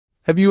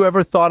Have you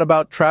ever thought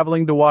about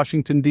traveling to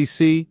Washington,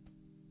 D.C.?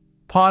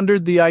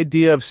 Pondered the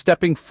idea of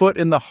stepping foot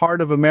in the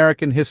heart of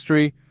American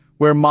history,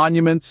 where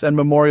monuments and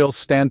memorials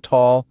stand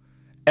tall,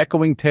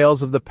 echoing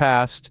tales of the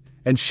past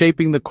and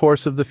shaping the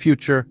course of the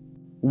future?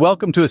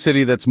 Welcome to a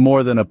city that's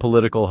more than a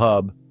political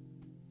hub.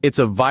 It's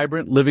a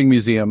vibrant, living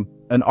museum,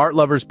 an art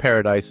lover's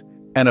paradise,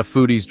 and a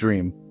foodie's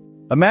dream.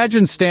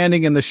 Imagine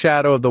standing in the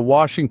shadow of the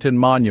Washington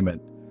Monument,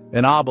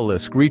 an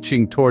obelisk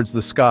reaching towards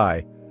the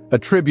sky, a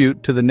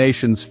tribute to the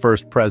nation's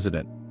first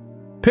president.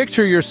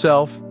 Picture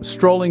yourself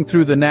strolling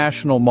through the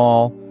National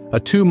Mall, a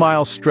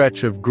 2-mile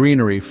stretch of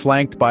greenery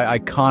flanked by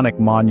iconic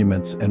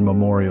monuments and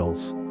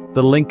memorials.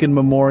 The Lincoln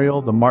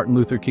Memorial, the Martin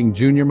Luther King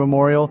Jr.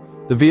 Memorial,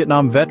 the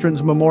Vietnam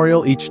Veterans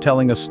Memorial, each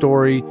telling a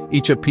story,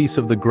 each a piece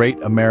of the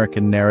great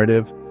American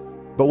narrative.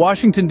 But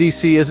Washington,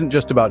 D.C. isn't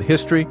just about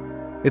history,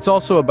 it's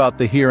also about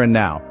the here and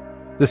now.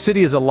 The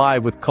city is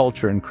alive with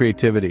culture and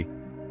creativity.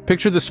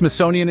 Picture the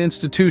Smithsonian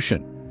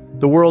Institution,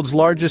 the world's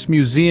largest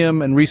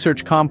museum and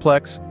research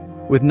complex.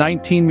 With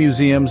 19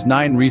 museums,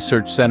 9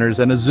 research centers,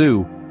 and a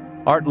zoo,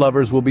 art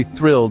lovers will be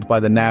thrilled by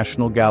the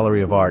National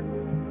Gallery of Art,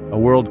 a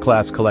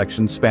world-class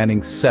collection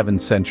spanning 7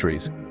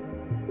 centuries.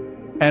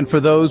 And for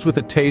those with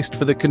a taste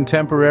for the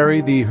contemporary,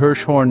 the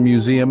Hirshhorn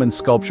Museum and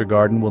Sculpture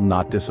Garden will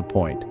not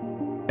disappoint.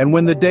 And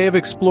when the day of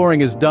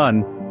exploring is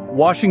done,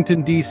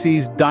 Washington,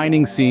 D.C.'s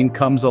dining scene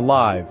comes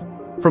alive.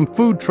 From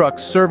food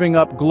trucks serving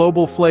up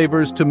global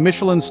flavors to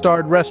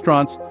Michelin-starred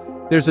restaurants,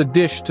 there's a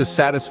dish to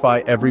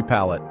satisfy every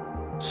palate.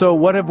 So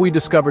what have we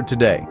discovered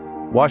today?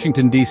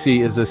 Washington,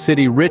 D.C. is a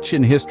city rich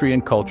in history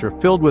and culture,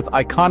 filled with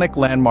iconic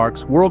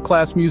landmarks,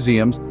 world-class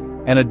museums,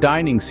 and a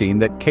dining scene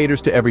that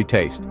caters to every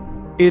taste.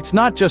 It's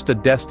not just a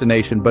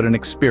destination, but an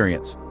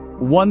experience,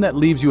 one that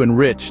leaves you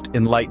enriched,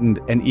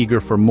 enlightened, and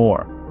eager for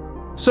more.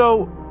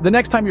 So, the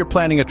next time you're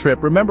planning a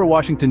trip, remember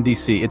Washington,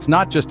 D.C. It's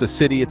not just a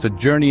city, it's a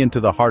journey into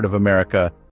the heart of America.